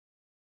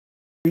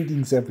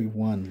Greetings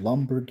everyone,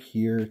 Lumberg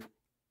here.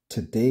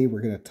 Today we're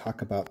going to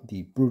talk about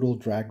the Brutal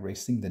Drag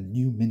Racing, the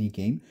new mini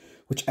game,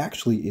 which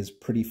actually is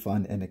pretty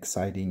fun and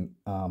exciting.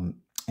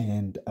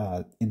 In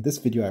this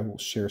video I will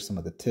share some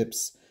of the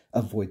tips,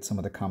 avoid some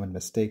of the common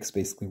mistakes,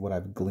 basically what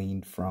I've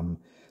gleaned from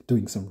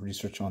doing some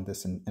research on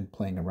this and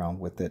playing around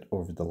with it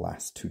over the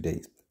last 2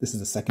 days. This is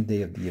the second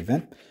day of the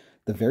event.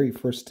 The very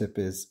first tip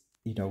is,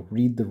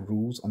 read the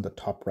rules on the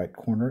top right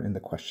corner in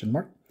the question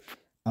mark.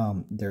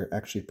 They're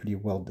actually pretty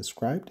well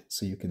described.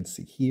 So you can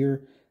see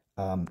here,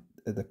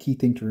 the key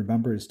thing to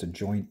remember is to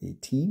join a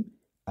team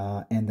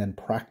and then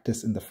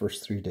practice in the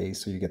first 3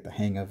 days so you get the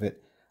hang of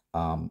it.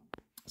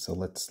 So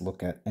let's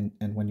look at,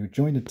 and when you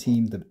join a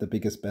team, the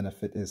biggest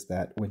benefit is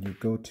that when you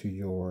go to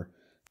your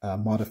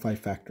modify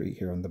factory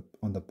here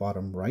on the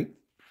bottom right,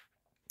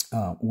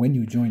 when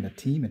you join a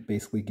team, it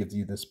basically gives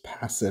you this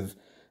passive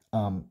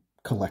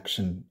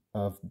collection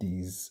of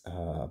these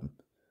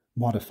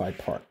modified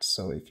parts.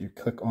 So if you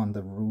click on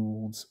the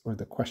rules or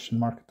the question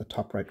mark at the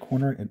top right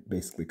corner, it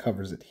basically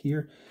covers it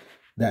here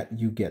that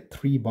you get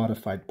 3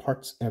 modified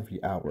parts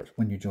every hour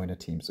when you join a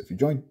team. So if you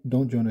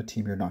don't join a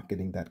team, you're not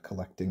getting that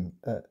collecting.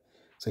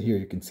 So here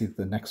you can see that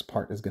the next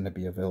part is going to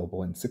be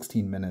available in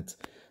 16 minutes.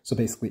 So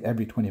basically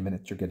every 20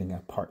 minutes you're getting a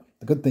part.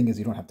 The good thing is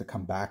you don't have to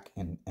come back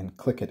and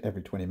click it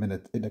every 20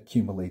 minutes. It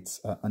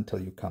accumulates until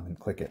you come and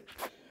click it.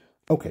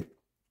 Okay,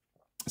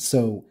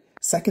 so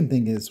second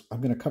thing is I'm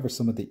going to cover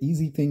some of the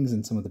easy things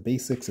and some of the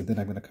basics, and then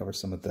I'm going to cover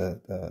some of the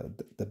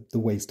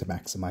ways to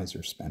maximize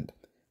your spend.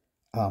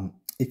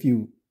 If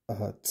you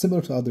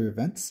similar to other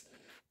events,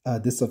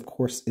 this of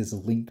course is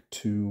linked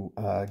to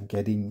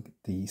getting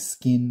the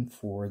skin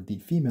for the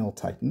female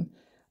Titan,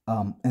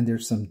 and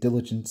there's some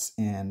diligence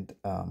and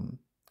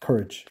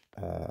courage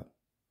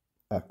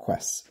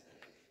quests.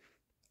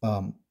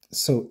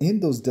 So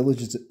in those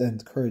diligence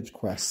and courage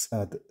quests,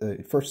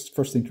 the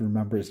first thing to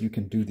remember is you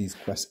can do these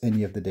quests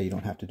any of the day. You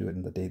don't have to do it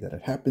in the day that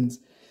it happens.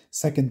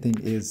 Second thing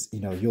is,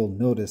 you'll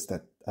notice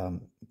that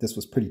this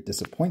was pretty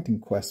disappointing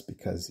quest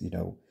because,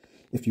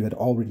 if you had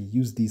already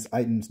used these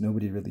items,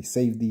 nobody really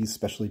saved these,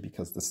 especially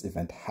because this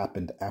event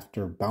happened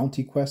after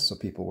bounty quests. So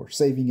people were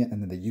saving it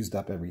and then they used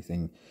up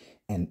everything.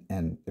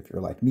 And if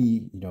you're like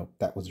me,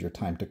 that was your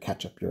time to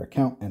catch up your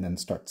account and then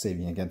start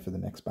saving again for the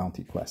next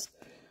bounty quest.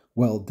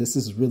 Well, this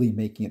is really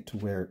making it to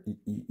where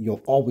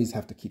you'll always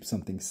have to keep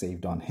something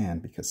saved on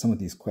hand because some of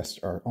these quests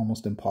are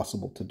almost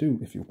impossible to do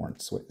if you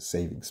weren't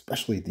saving,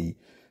 especially the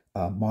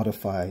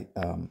modify,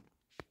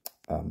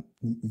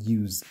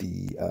 use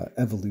the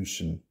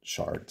evolution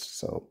shards.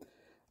 So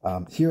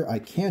here I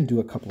can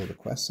do a couple of the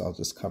quests, so I'll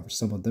just cover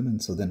some of them,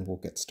 and so then we'll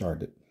get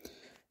started.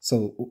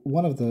 So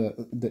one of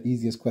the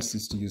easiest quests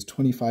is to use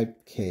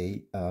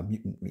 25k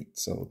mutant meat.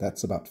 So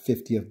that's about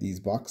 50 of these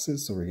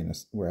boxes. So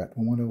we're at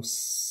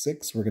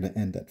 106. We're gonna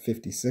end at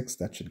 56.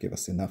 That should give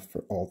us enough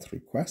for all 3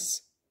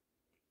 quests.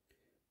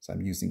 So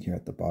I'm using here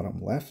at the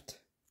bottom left,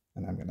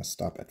 and I'm gonna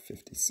stop at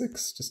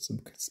 56. Just some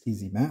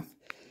easy math.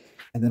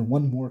 And then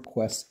one more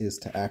quest is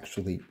to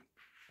actually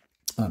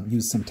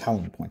use some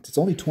talent points. It's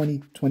only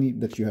 20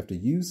 that you have to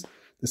use.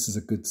 This is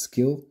a good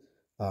skill.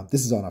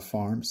 This is on a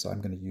farm, so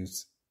I'm gonna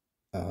use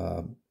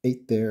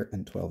 8 there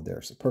and 12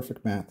 there. So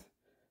perfect math.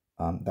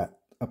 That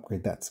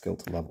upgrade that skill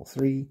to level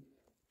 3.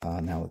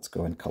 Now let's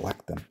go and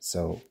collect them.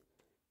 So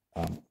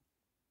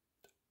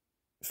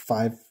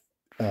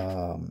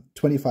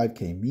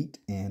 25k meat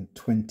and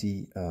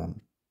 20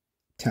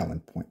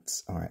 talent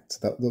points. All right,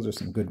 so those are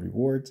some good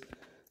rewards.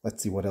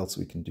 Let's see what else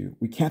we can do.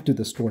 We can't do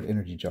the stored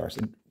energy jars.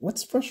 And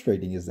what's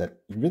frustrating is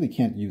that you really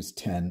can't use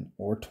 10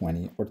 or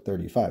 20 or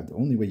 35. The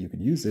only way you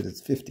can use it is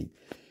 50.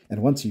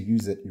 And once you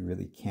use it, you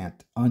really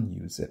can't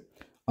unuse it.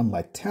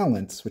 Unlike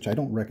talents, which I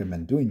don't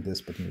recommend doing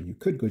this, but you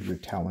could go to your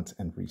talents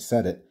and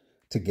reset it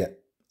to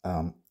get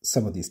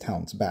some of these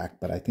talents back.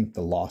 But I think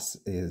the loss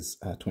is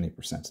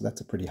 20%. So that's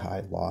a pretty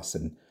high loss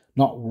and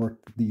not worth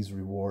these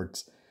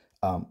rewards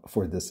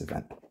for this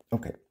event.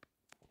 Okay.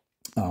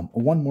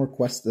 One more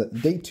quest.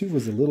 Day 2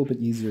 was a little bit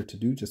easier to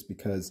do just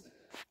because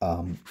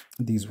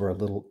these were a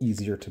little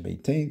easier to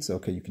maintain. So,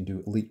 okay, you can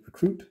do elite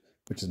recruit,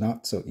 which is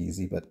not so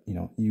easy, but,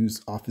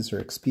 use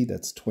officer XP.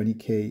 That's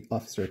 20k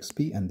officer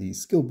XP. And these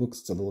skill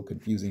books, it's a little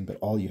confusing, but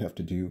all you have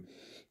to do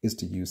is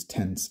to use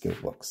 10 skill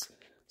books.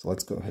 So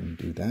let's go ahead and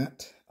do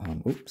that.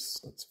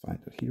 Oops, let's find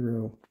a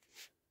hero.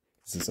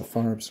 This is a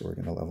farm, so we're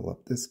going to level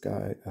up this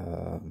guy.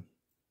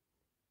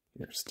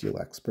 Here, steel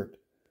expert.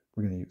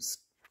 We're going to use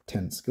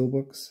 10 skill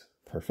books.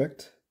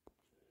 Perfect.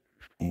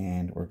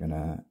 And we're going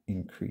to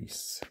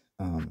increase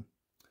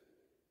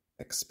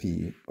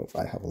XP. Oh,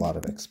 I have a lot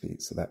of XP,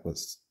 so that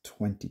was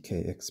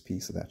 20k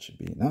XP, so that should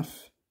be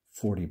enough.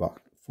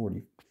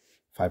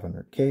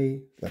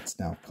 500k. Let's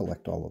now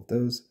collect all of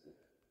those.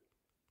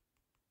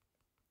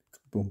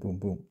 Boom, boom,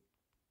 boom.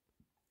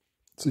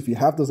 So if you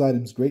have those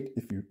items, great.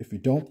 If you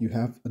don't, you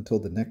have until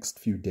the next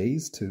few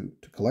days to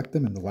collect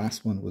them. And the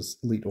last one was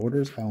elite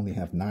orders. I only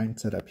have 9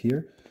 set up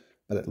here,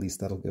 but at least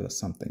that'll give us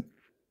something.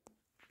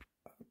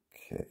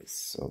 Okay,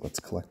 so let's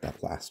collect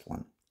that last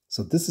one.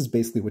 So this is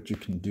basically what you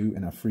can do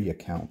in a free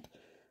account.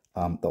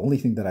 The only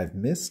thing that I've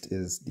missed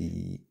is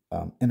the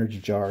energy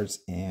jars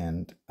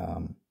and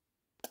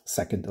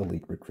second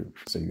elite recruit.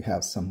 So you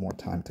have some more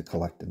time to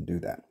collect and do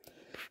that.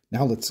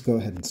 Now let's go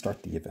ahead and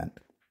start the event.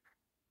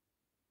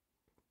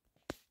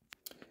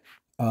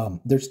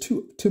 There's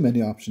too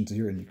many options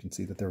here, and you can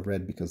see that they're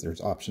red because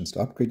there's options to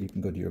upgrade. You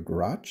can go to your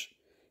garage,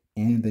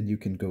 and then you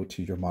can go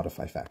to your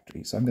modify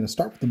factory. So I'm going to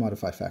start with the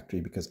modify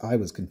factory because I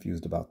was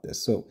confused about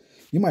this. So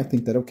you might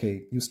think that,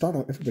 okay,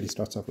 everybody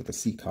starts off with a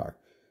C car.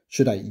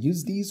 Should I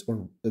use these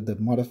or the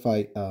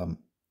modify on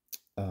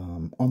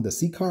the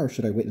C car, or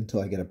should I wait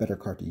until I get a better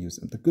car to use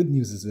them? The good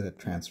news is that it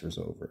transfers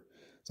over.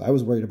 So I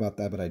was worried about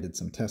that, but I did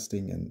some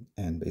testing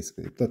and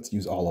basically let's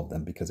use all of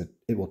them because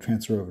it will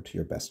transfer over to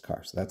your best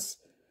car.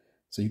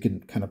 So you can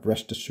kind of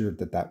rest assured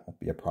that that won't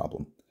be a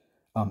problem.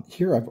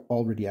 Here I've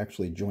already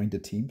actually joined the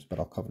teams, but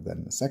I'll cover that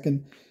in a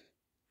second.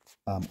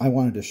 I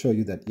wanted to show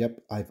you that,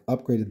 yep, I've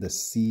upgraded the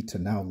C to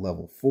now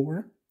level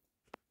 4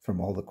 from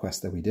all the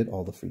quests that we did,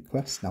 all the free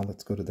quests. Now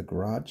let's go to the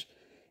garage.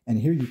 And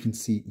here you can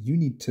see you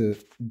need to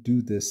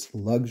do this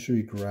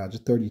luxury garage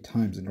 30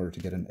 times in order to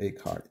get an A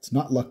car. It's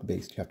not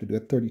luck-based. You have to do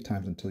it 30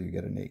 times until you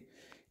get an A.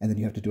 And then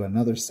you have to do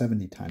another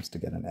 70 times to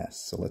get an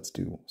S. So let's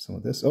do some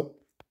of this. Oh,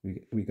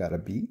 we got a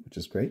B, which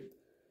is great.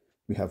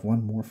 We have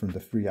one more from the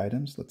free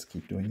items. Let's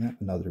keep doing that.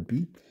 Another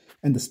B.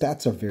 And the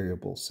stats are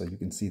variable. So you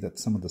can see that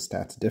some of the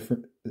stats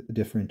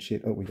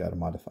differentiate. Oh, we got a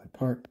modified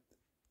part.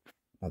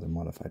 Another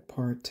modified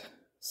part.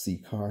 C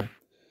car.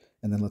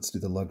 And then let's do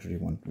the luxury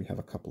one. We have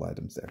a couple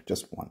items there,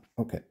 just one.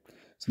 Okay,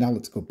 so now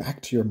let's go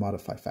back to your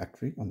modify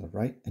factory on the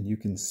right, and you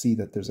can see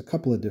that there's a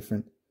couple of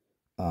different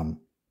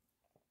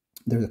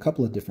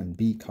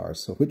B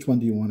cars. So which one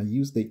do you want to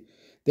use? They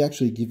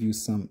actually give you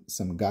some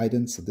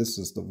guidance. So this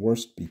is the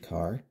worst B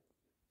car.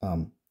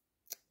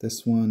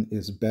 This one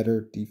is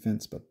better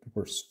defense but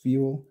worse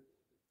fuel.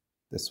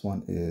 This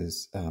one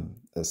is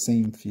the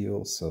same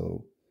fuel.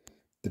 So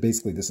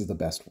basically this is the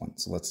best one.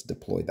 So let's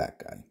deploy that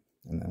guy.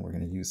 And then we're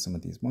going to use some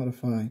of these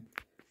modify.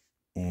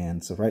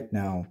 And so right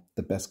now,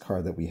 the best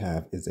car that we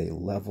have is a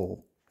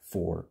level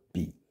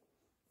 4B.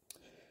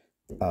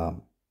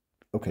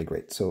 Okay,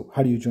 great. So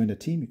how do you join a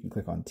team? You can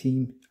click on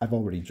team. I've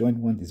already joined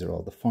one. These are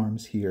all the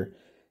farms here.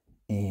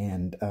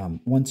 And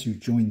once you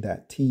join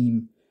that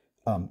team,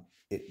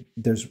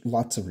 there's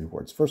lots of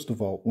rewards. First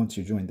of all, once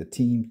you join the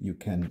team, you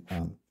can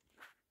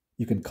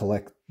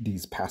collect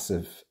these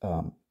passive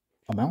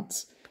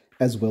amounts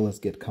as well as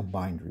get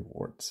combined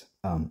rewards.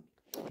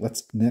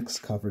 Let's next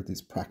cover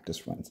these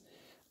practice runs.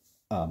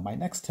 My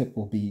next tip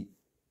will be,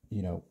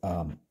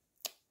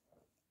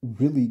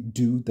 really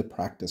do the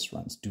practice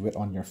runs. Do it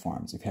on your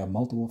farms. If you have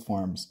multiple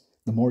farms,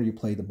 the more you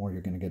play, the more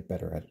you're going to get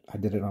better at it. I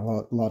did it on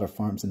a lot of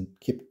farms and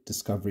kept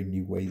discovering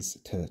new ways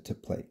to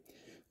play.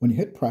 When you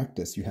hit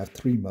practice, you have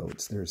 3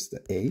 modes. There's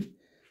the A,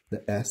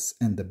 the S,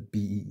 and the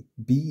B.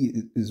 B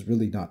is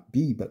really not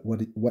B, but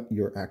what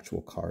your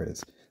actual car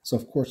is. So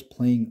of course,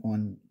 playing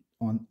on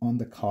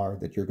the car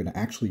that you're going to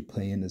actually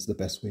play in is the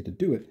best way to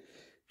do it.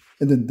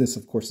 And then this,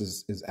 of course,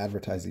 is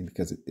advertising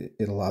because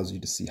it allows you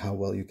to see how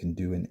well you can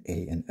do in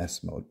A and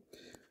S mode.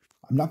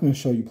 I'm not going to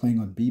show you playing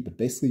on B, but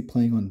basically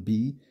playing on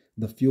B,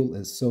 the fuel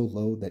is so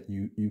low that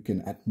you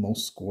can at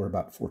most score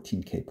about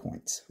 14K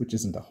points, which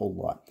isn't a whole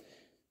lot.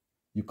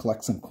 You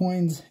collect some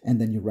coins and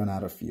then you run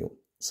out of fuel.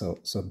 So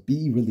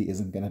B really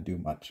isn't going to do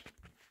much.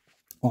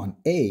 On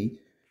A,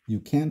 you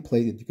can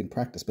play it, you can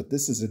practice, but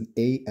this is an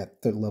A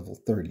at level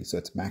 30, so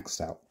it's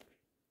maxed out.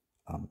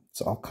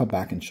 So I'll come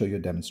back and show you a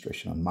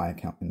demonstration on my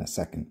account in a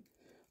second.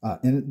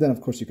 And then,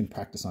 of course, you can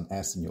practice on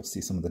S and you'll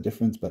see some of the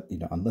difference, but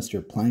unless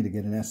you're planning to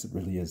get an S, it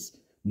really is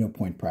no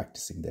point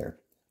practicing there.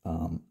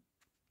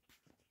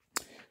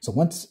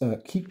 So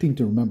key thing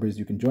to remember is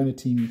you can join a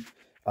team.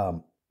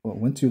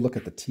 Once you look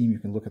at the team, you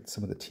can look at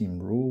some of the team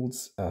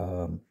rules.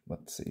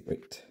 Let's see,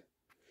 wait.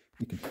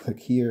 You can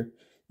click here.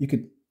 You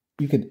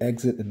can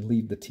exit and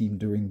leave the team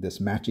during this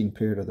matching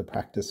period or the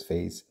practice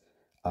phase.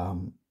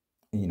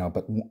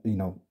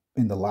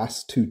 In the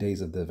last 2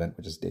 days of the event,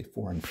 which is day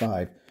 4 and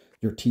 5,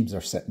 your teams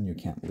are set and you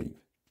can't leave.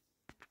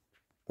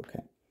 Okay,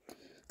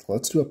 so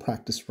let's do a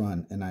practice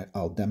run, and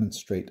I'll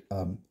demonstrate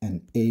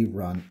an A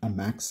run, a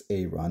max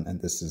A run, and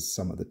this is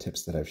some of the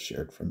tips that I've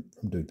shared from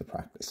doing the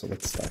practice. So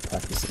let's start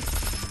practicing.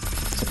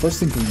 So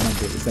first thing to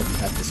remember is that you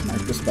have this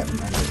Nitrous button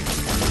on the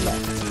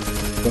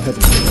left. Go ahead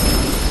and hit it,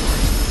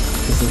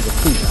 because there's a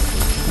cooldown,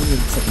 there's a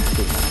 100-second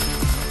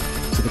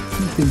cooldown. So the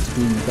key thing to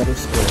doing a better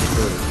score is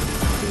really loud.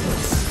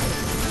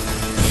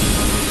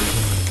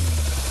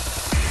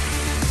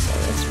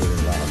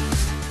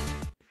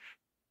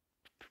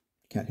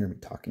 Can't hear me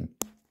talking.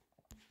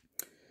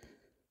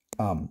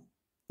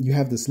 You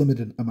have this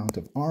limited amount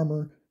of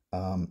armor.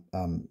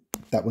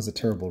 That was a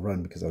terrible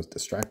run because I was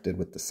distracted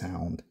with the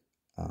sound.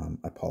 I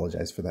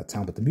apologize for that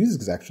sound, but the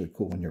music is actually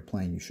cool. When you're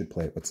playing, you should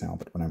play it with sound,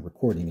 but when I'm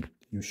recording it,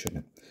 you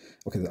shouldn't.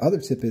 Okay, the other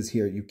tip is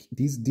here,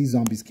 these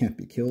zombies can't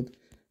be killed,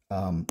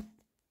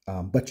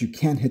 but you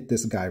can hit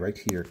this guy right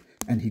here,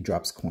 and he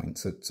drops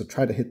coins. So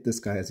try to hit this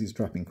guy as he's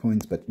dropping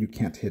coins, but you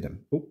can't hit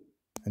him. Oh.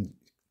 And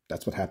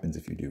that's what happens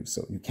if you do,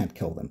 so you can't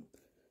kill them.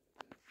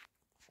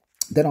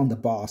 Then on the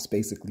boss,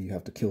 basically you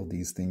have to kill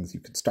these things. You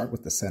could start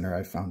with the center.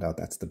 I found out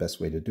that's the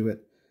best way to do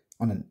it.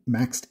 On a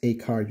maxed A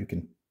card, you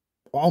can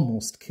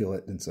almost kill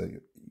it. And so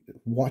you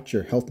watch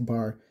your health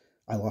bar.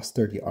 I lost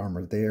 30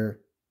 armor there.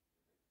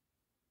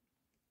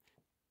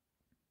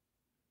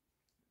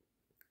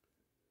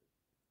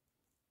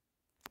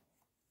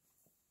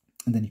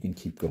 And then you can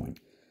keep going.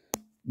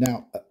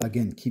 Now,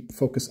 again, keep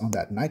focus on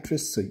that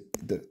nitrous. So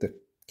the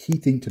key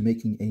thing to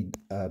making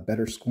a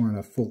better score on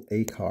a full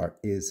A card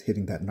is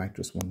hitting that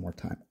nitrous one more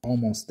time.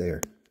 Almost there.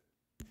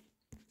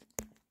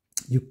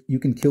 You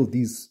can kill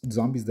these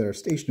zombies that are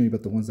stationary,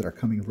 but the ones that are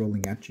coming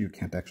rolling at you, you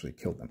can't actually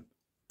kill them,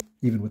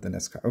 even with an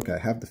S card. Okay, I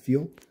have the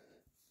feel.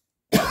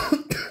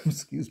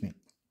 Excuse me.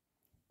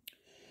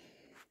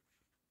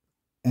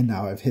 And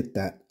now I've hit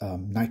that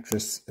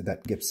nitrous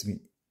that gives me,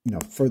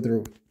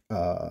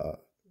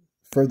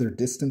 further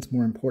distance,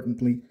 more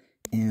importantly,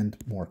 and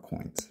more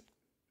coins.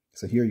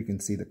 So here you can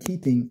see the key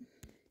thing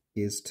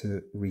is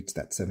to reach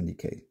that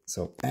 70k.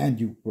 So, and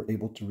you were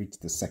able to reach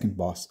the second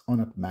boss on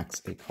a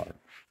max A card.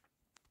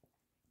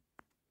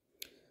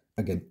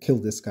 Again, kill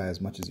this guy as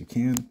much as you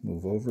can,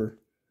 move over,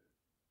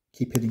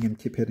 keep hitting him,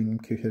 keep hitting him,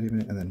 keep hitting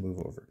him, and then move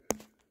over.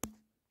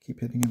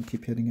 Keep hitting him,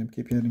 keep hitting him,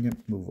 keep hitting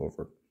him, move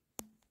over.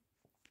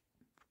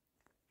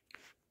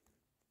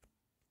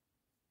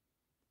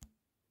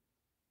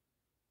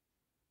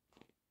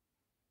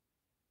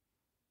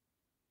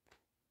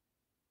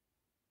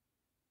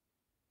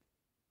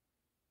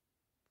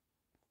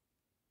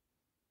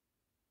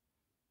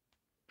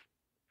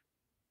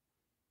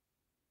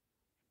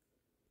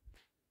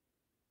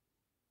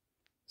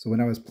 So when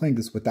I was playing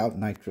this without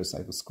Nitrous,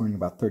 I was scoring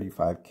about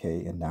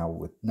 35k, and now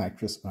with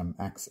Nitrous on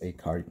max A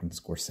card, you can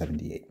score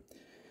 78.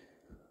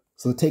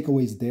 So the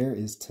takeaways there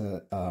is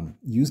to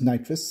use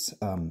Nitrous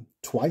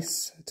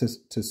twice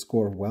to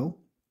score well.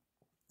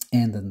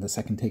 And then the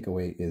second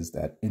takeaway is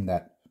that in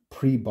that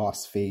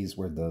pre-boss phase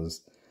where the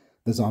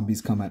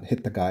zombies come and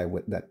hit the guy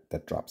with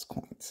that drops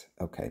coins.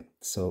 Okay,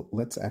 so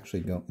let's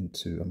actually go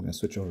into, I'm going to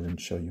switch over and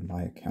show you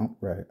my account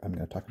where I'm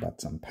going to talk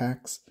about some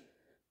packs,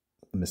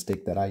 a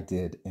mistake that I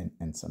did,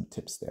 and some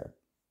tips there.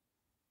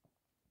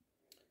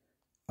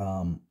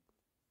 So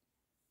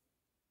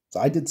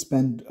I did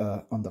spend,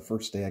 on the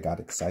first day I got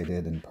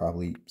excited and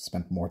probably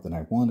spent more than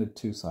I wanted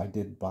to, so I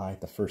did buy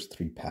the first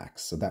 3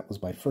 packs. So that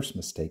was my first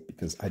mistake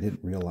because I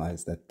didn't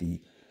realize that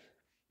the,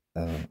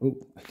 oh,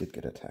 I did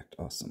get attacked,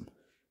 awesome.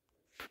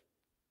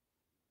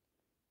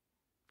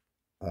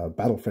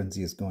 Battle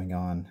Frenzy is going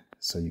on,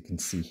 so you can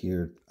see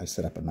here I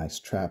set up a nice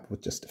trap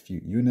with just a few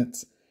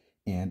units,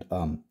 and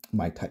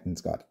my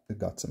Titans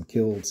got some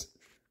kills,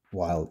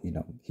 while,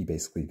 he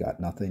basically got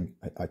nothing.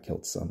 I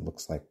killed some,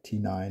 looks like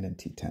T9 and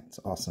T10s.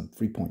 Awesome,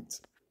 3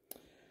 points.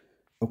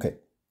 Okay,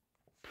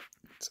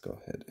 let's go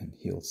ahead and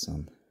heal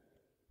some.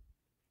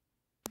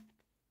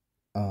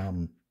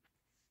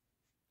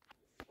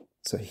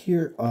 So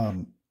here,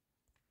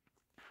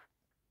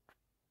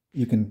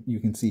 you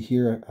can see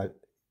here,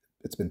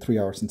 it's been 3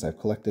 hours since I've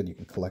collected. You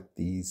can collect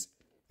these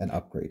and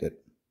upgrade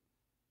it.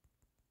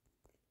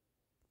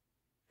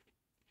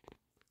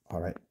 All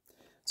right.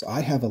 So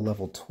I have a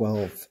level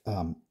 12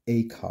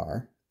 A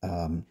car.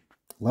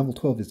 Level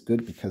 12 is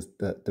good because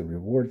the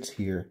rewards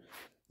here,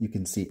 you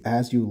can see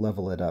as you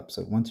level it up.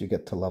 So once you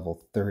get to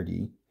level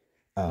 30,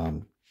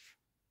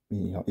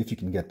 if you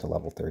can get to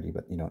level 30,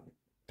 but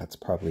that's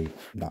probably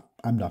not,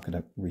 I'm not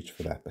going to reach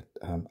for that. But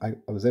I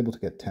was able to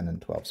get 10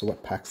 and 12. So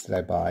what packs did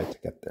I buy to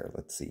get there?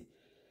 Let's see.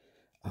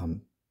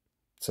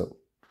 So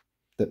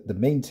the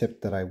main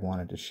tip that I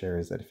wanted to share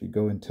is that if you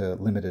go into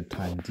limited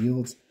time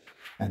deals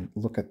and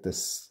look at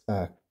this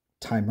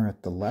timer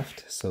at the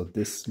left, so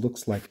this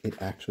looks like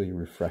it actually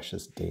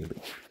refreshes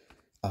daily.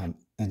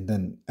 And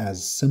then,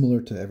 as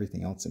similar to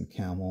everything else in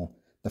Camel,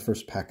 the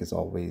first pack is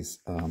always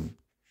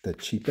the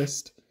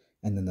cheapest,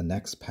 and then the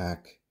next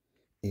pack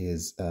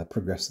is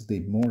progressively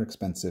more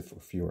expensive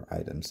for fewer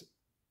items,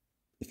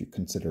 if you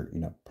consider,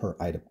 per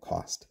item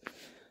cost.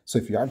 So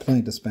if you are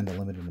planning to spend a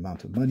limited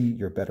amount of money,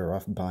 you're better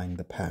off buying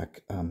the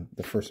pack,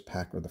 the first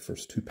pack or the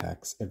first 2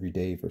 packs every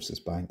day versus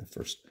buying the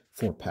first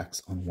 4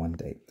 packs on one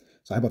day.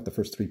 So I bought the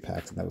first 3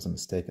 packs, and that was a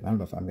mistake. And I don't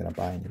know if I'm going to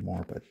buy any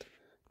more, but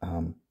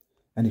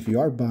and if you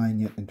are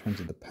buying it in terms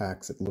of the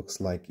packs, it looks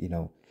like,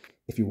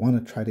 if you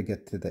want to try to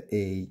get to the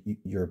A,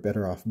 you're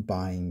better off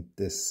buying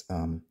this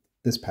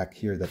this pack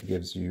here that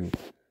gives you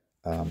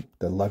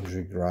the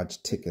luxury garage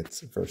tickets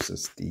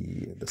versus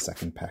the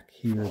second pack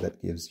here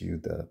that gives you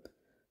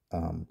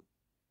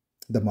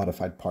the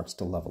modified parts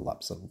to level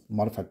up. So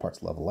modified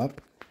parts level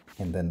up,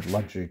 and then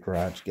luxury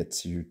garage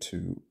gets you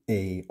to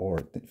A,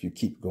 or if you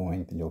keep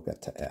going, then you'll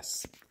get to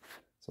S.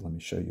 So let me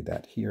show you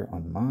that here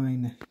on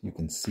mine. You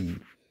can see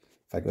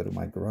if I go to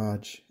my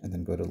garage and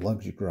then go to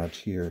luxury garage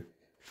here,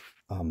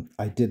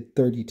 I did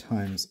 30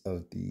 times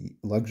of the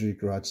luxury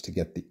garage to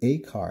get the A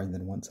car, and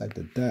then once I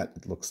did that,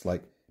 it looks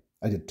like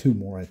I did 2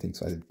 more, I think,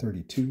 so I did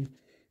 32.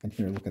 And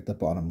here, look at the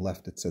bottom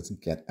left, it says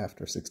get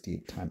after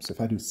 68 times. So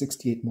if I do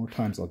 68 more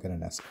times, I'll get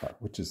an S car,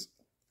 which is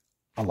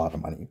a lot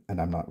of money,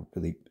 and I'm not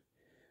really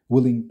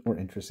willing or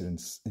interested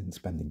in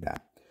spending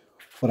that.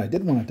 But I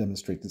did want to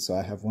demonstrate this, so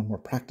I have one more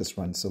practice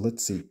run. So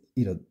let's see,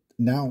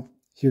 now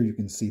here you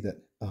can see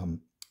that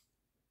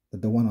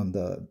the one on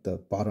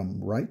the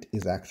bottom right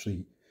is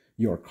actually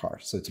your car.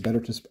 So it's better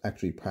to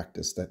actually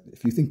practice that.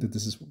 If you think that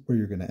this is where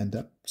you're going to end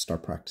up,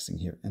 start practicing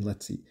here. And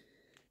let's see.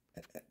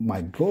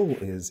 My goal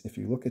is, if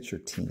you look at your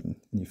team,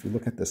 and if you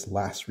look at this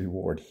last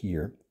reward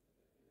here,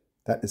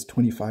 that is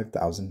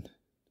 25,000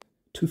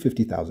 to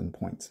 50,000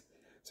 points.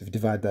 So if you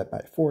divide that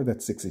by 4,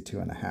 that's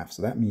 62.5.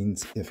 So that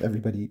means if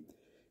everybody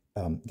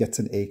gets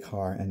an A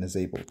car and is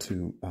able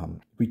to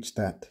reach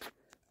that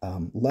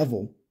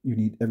level,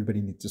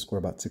 everybody needs to score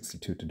about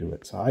 62 to do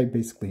it. So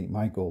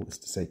my goal is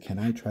to say, can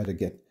I try to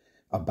get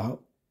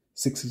about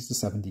 60 to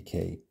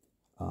 70K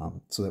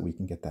so that we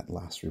can get that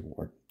last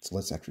reward. So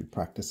let's actually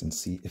practice and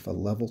see if a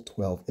level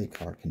 12 A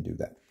car can do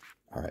that.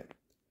 All right.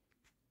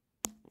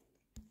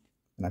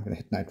 And I'm going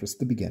to hit Nitrous at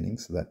the beginning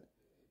so that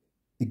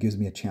it gives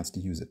me a chance to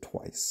use it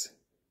twice.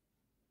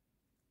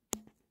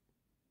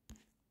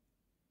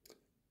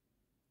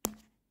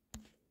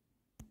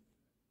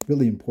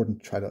 Really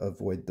important to try to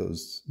avoid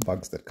those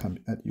bugs that come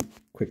at you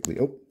quickly.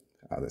 Oh,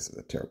 this is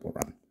a terrible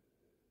run.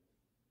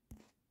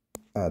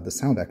 The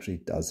sound actually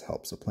does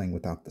help, so playing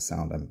without the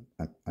sound,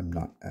 I'm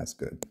not as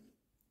good.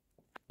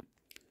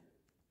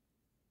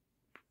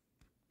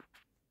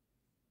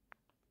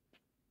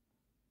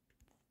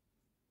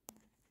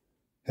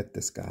 Hit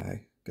this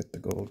guy, get the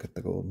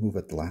goal, move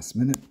at the last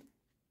minute.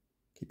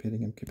 Keep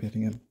hitting him, keep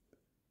hitting him.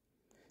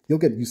 You'll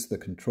get used to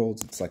the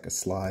controls. It's like a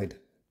slide.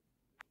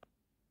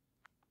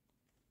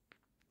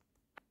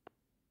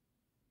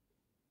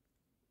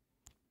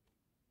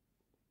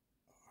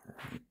 All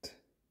right.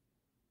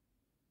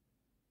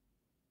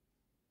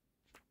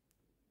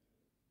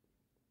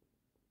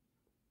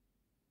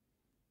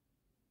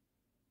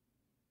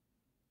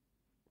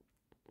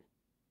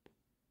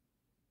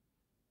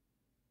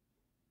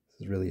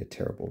 This is really a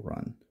terrible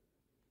run.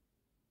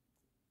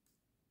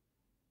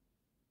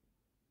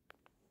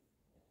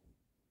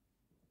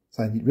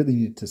 So I really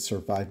needed to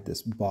survive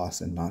this boss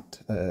and not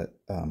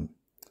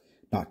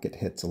get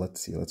hit. So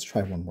let's see. Let's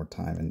try one more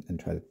time and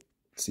try to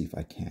see if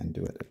I can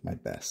do it at my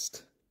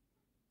best.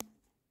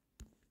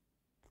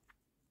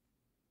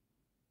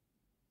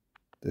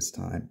 This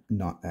time,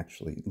 not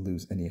actually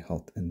lose any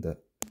health in the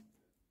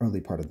early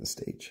part of the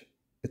stage.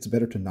 It's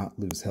better to not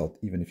lose health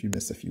even if you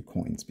miss a few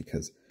coins,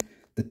 because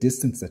the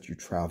distance that you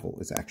travel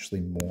is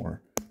actually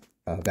more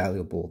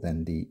valuable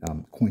than the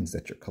coins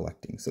that you're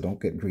collecting. So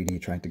don't get greedy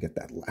trying to get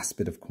that last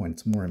bit of coin.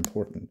 It's more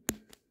important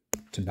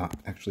to not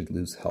actually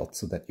lose health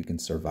so that you can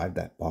survive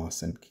that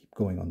boss and keep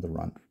going on the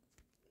run.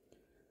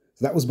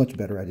 So that was much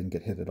better. I didn't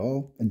get hit at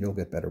all, and you'll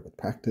get better with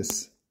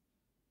practice.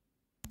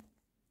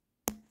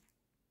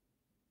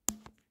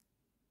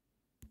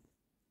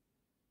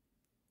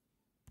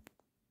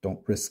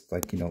 Don't risk,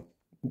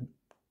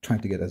 trying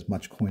to get as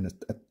much coin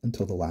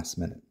until the last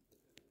minute.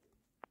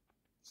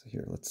 So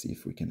here, let's see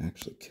if we can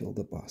actually kill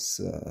the boss.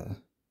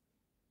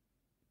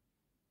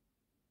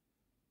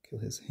 Kill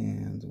his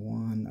hands.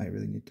 One. I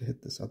really need to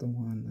hit this other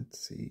one.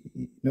 Let's see.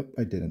 Nope,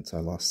 I didn't. So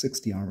I lost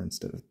 60 armor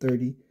instead of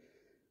 30.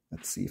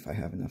 Let's see if I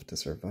have enough to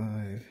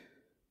survive.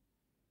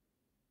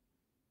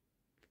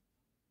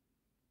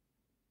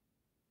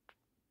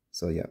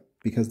 So yeah,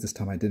 because this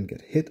time I didn't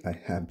get hit, I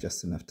have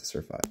just enough to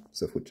survive,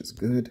 so which is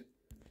good.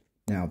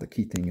 Now the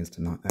key thing is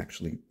to not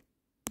actually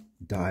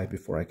die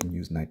before I can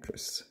use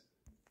Nitrous.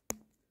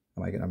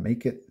 Am I gonna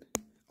make it?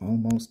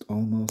 Almost,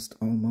 almost,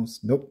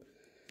 almost. Nope.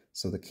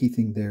 So the key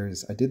thing there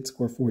is I did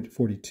score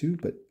 42,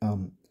 but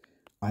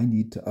I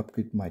need to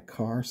upgrade my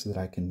car so that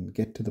I can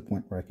get to the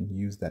point where I can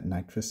use that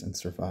Nitrous and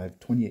survive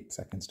 28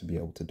 seconds to be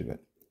able to do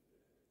it.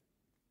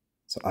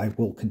 So I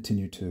will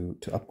continue to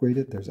upgrade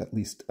it. There's at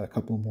least a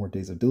couple more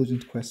days of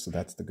diligence quests, so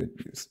that's the good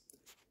news.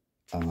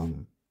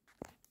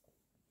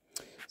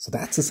 So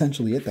that's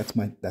essentially it. That's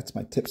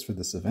my tips for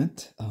this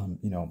event.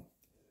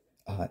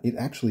 It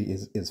actually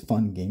is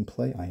fun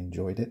gameplay. I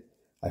enjoyed it.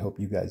 I hope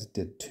you guys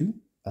did too.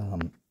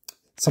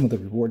 Some of the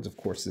rewards, of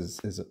course,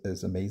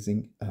 is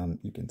amazing.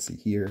 You can see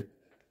here.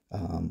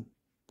 One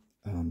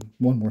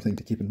more thing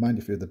to keep in mind: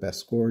 if you're the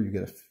best scorer, you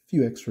get a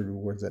few extra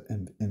rewards at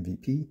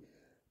MVP.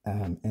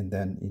 And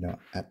then,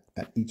 at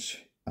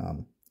each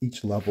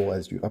level,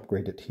 as you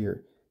upgrade it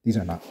here, these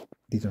are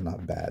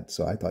not bad.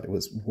 So I thought it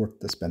was worth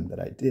the spend that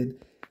I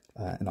did,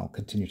 and I'll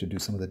continue to do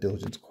some of the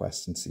diligence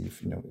quests and see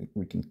if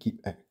we can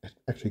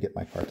actually get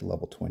my car to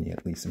level 20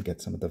 at least and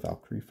get some of the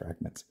Valkyrie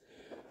fragments.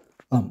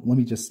 Let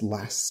me just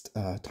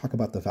talk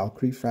about the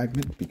Valkyrie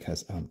fragment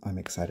because I'm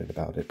excited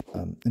about it.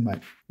 In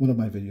one of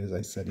my videos,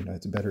 I said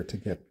it's better to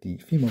get the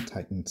female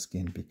Titan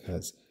skin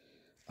because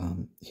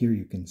here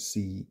you can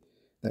see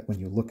that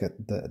when you look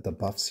at the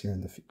buffs here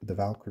in the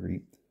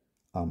Valkyrie,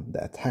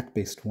 the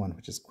attack-based one,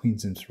 which is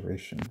Queen's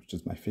Inspiration, which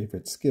is my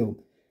favorite skill,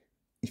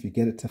 if you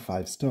get it to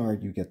 5-star,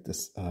 you get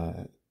this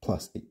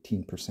plus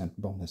 18%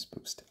 bonus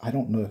boost. I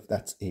don't know if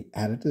that's a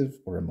additive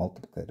or a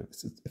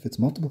multiplicative. If it's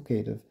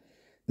multiplicative,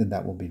 then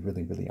that will be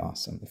really, really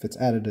awesome. If it's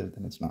additive,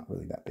 then it's not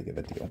really that big of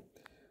a deal.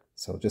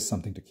 So just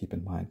something to keep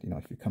in mind.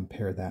 If you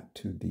compare that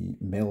to the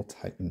male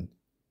Titan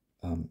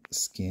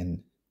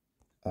skin.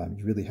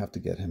 You really have to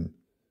get him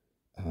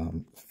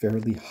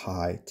fairly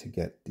high to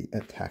get the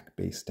attack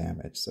base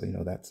damage. So, you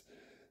know,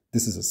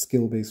 this is a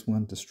skill based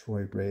one,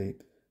 destroy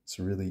rate.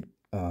 So really,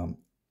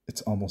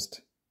 it's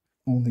almost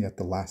only at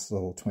the last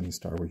level 20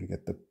 star where you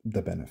get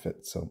the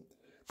benefit. So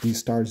these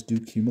stars do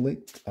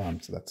accumulate.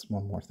 So that's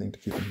one more thing to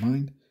keep in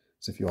mind.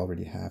 So if you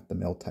already have the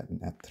male Titan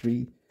at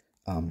 3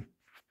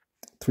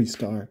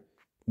 star,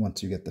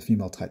 once you get the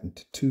female Titan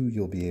to 2,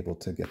 you'll be able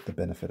to get the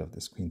benefit of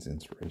this Queen's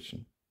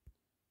Inspiration.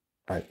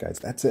 All right, guys,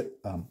 that's it.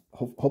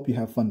 Hope you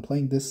have fun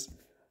playing this.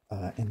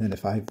 And then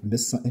if I've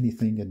missed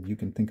anything and you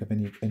can think of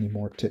any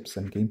more tips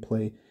and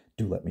gameplay,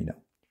 do let me know.